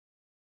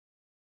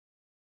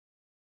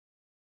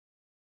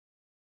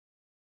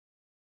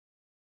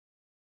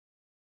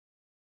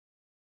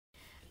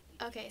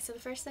Okay, so the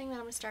first thing that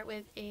I'm going to start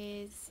with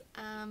is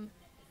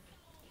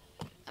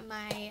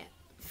my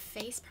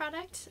face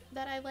product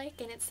that I like,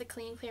 and it's the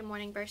Clean Clear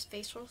Morning Burst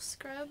Facial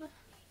Scrub,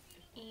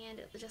 and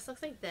it just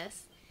looks like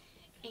this,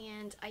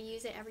 and I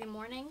use it every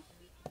morning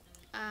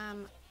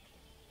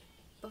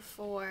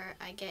before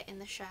I get in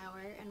the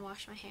shower and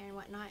wash my hair and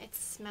whatnot. It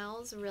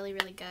smells really,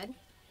 really good.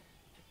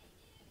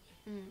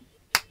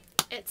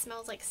 It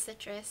smells like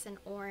citrus and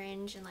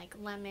orange and like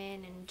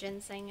lemon and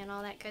ginseng and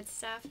all that good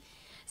stuff.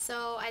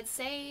 So I'd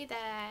say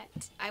that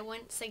I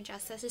wouldn't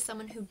suggest this to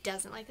someone who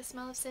doesn't like the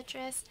smell of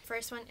citrus.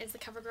 First one is the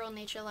CoverGirl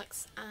Nature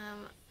Lux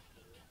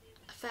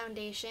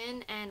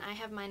foundation, and I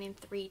have mine in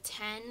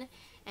 310,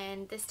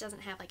 and this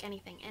doesn't have like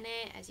anything in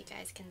it, as you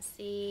guys can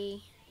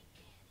see.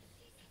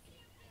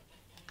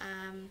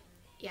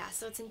 Yeah,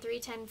 so it's in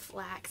 310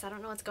 flax. I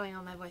don't know what's going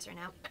on with my voice right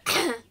now.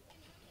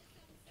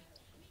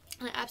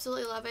 I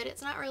absolutely love it.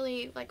 It's not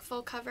really like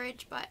full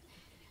coverage, but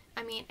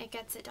I mean, it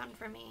gets it done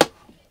for me.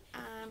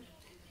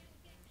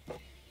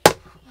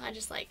 I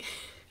just like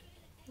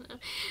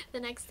the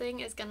next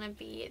thing is gonna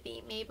be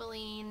the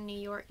Maybelline New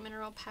York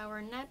Mineral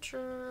Power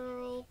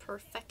Natural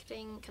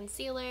Perfecting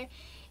Concealer,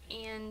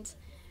 and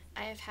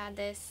I have had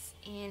this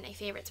in a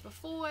Favorites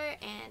before,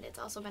 and it's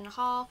also been a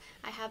haul.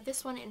 I have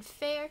this one in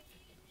Fair,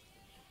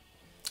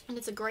 and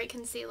it's a great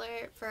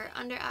concealer for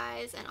under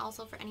eyes and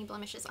also for any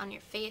blemishes on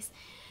your face.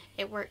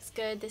 It works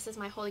good. This is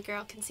my holy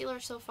grail concealer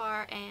so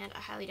far, and I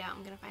highly doubt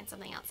I'm going to find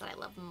something else that I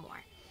love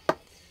more.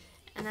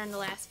 And then the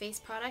last face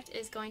product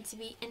is going to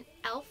be an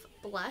e.l.f.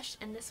 blush,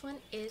 and this one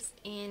is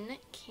in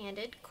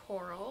Candid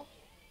Coral.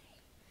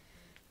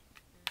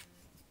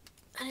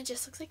 And it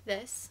just looks like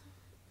this.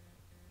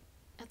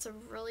 It's a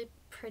really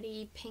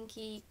pretty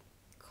pinky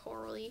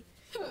corally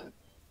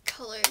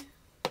color.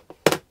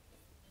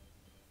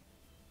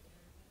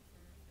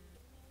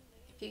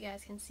 If you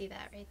guys can see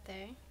that right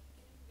there.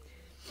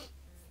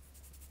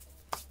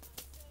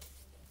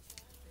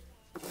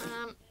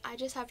 I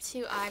just have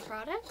two eye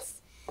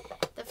products.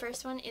 The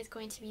first one is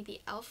going to be the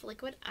e.l.f.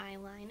 Liquid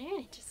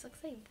Eyeliner. It just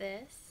looks like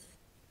this.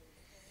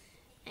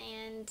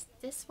 And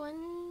this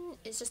one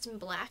is just in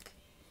black.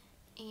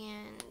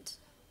 And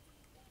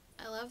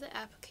I love the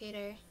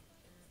applicator.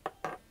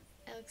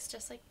 It looks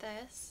just like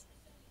this.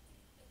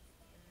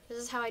 This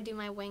is how I do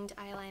my winged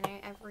eyeliner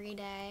every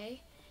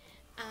day.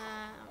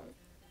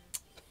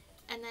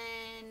 And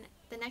then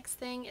the next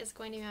thing is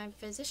going to be my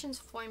Physicians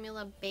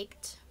Formula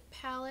Baked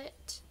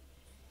Palette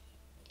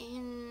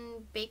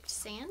in Baked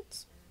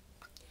Sands,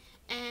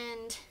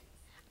 and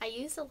I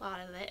used a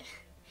lot of it,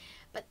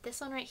 but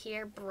this one right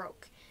here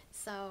broke,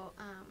 so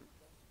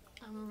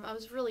I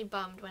was really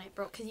bummed when it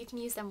broke, because you can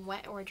use them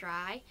wet or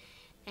dry,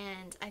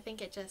 and I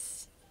think it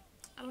just,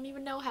 I don't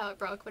even know how it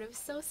broke, but it was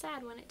so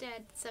sad when it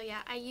did. So yeah,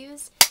 I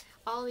used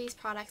all these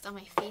products on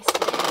my face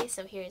today.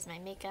 So here's my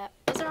makeup.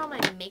 Those are all my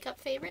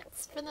makeup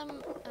favorites for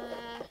them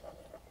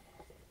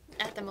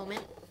at the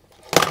moment.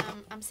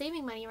 I'm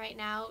saving money right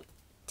now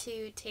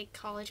to take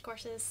college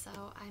courses, so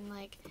I'm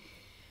like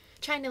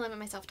trying to limit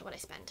myself to what I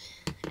spend,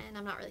 and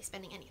I'm not really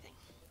spending anything.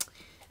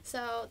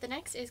 So the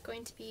next is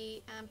going to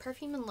be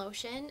perfume and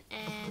lotion,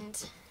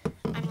 and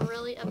I'm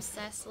really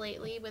obsessed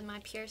lately with my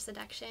Pure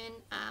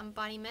Seduction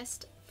body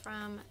mist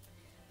from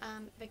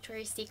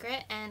Victoria's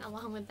Secret, and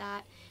along with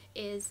that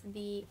is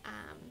the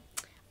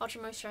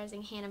Ultra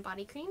Moisturizing Hand and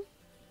Body Cream.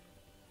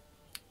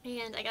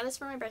 And I got this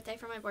for my birthday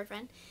from my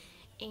boyfriend,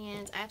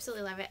 and I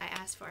absolutely love it. I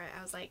asked for it.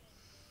 I was like,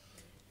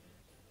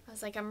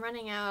 I'm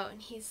running out,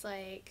 and he's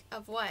like,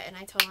 of what? And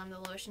I told him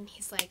the lotion.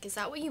 He's like, is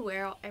that what you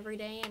wear every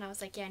day? And I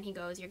was like, yeah. And he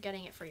goes, you're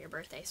getting it for your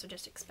birthday, so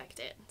just expect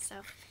it. So,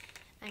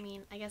 I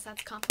mean, I guess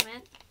that's a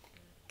compliment,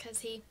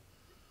 because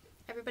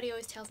everybody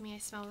always tells me I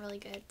smell really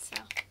good, so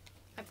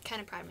I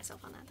kind of pride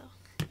myself on that,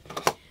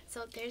 though.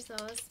 So there's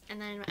those, and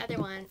then my other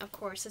one, of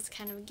course, is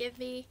kind of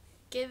a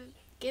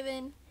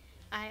given.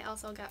 I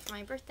also got for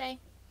my birthday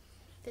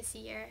this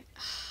year.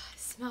 It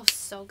smells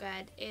so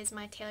good. Is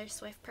my Taylor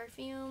Swift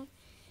perfume.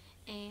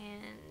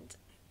 And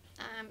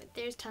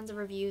there's tons of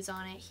reviews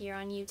on it here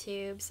on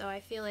YouTube, so I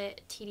feel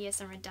it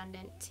tedious and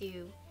redundant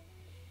to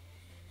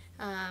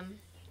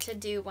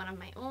do one of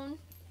my own,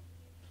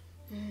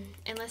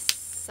 unless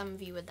some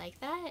of you would like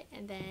that,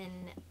 and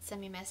then send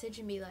me a message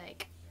and be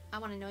like, I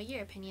want to know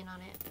your opinion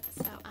on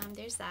it. So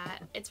there's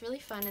that. It's really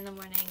fun in the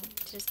morning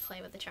to just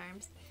play with the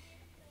charms.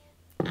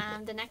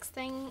 The next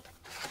thing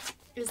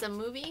is a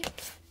movie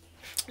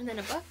and then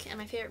a book, and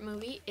my favorite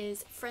movie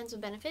is Friends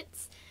with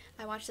Benefits.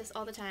 I watch this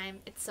all the time.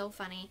 It's so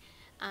funny.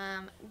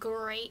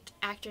 Great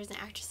actors and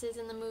actresses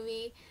in the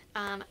movie.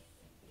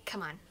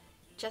 Come on.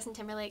 Justin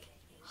Timberlake,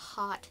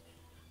 hot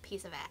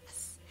piece of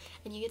ass.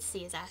 And you get to see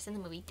his ass in the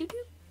movie.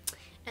 Doo-doo.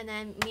 And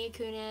then Mila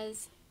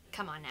Kunis,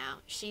 come on now.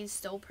 She's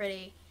so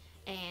pretty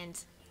and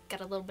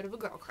got a little bit of a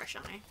girl crush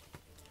on her.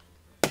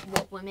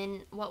 What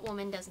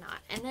woman does not?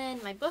 And then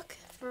my book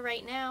for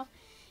right now,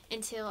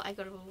 until I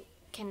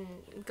can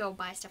go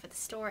buy stuff at the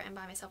store and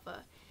buy myself a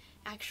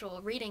actual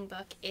reading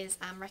book, is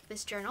Wreck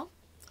This Journal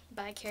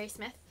by Carrie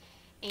Smith,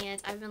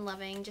 and I've been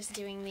loving just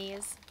doing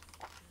these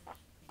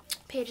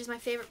page is my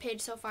favorite page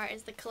so far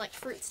is the collect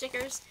fruit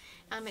stickers.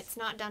 It's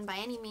not done by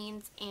any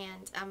means,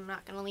 and I'm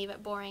not going to leave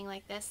it boring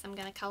like this. I'm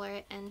going to color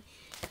it and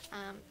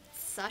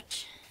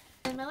such.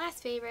 And my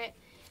last favorite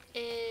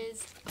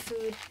is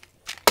food,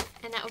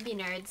 and that would be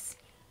Nerds.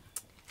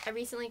 I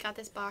recently got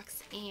this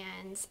box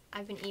and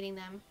I've been eating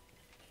them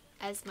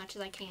as much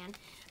as I can.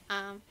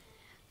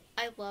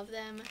 I love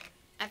them.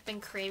 I've been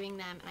craving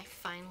them and I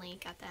finally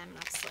got them and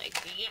I was like,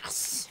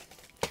 yes!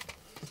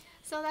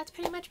 So that's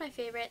pretty much my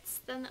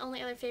favorites. Then the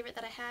only other favorite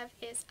that I have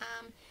is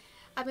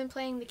I've been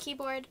playing the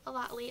keyboard a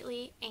lot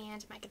lately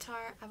and my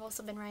guitar. I've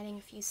also been writing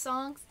a few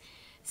songs.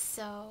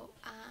 So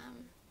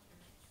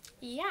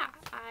yeah,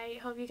 I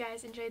hope you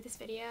guys enjoyed this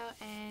video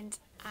and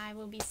I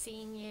will be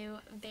seeing you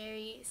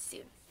very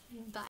soon. Bye.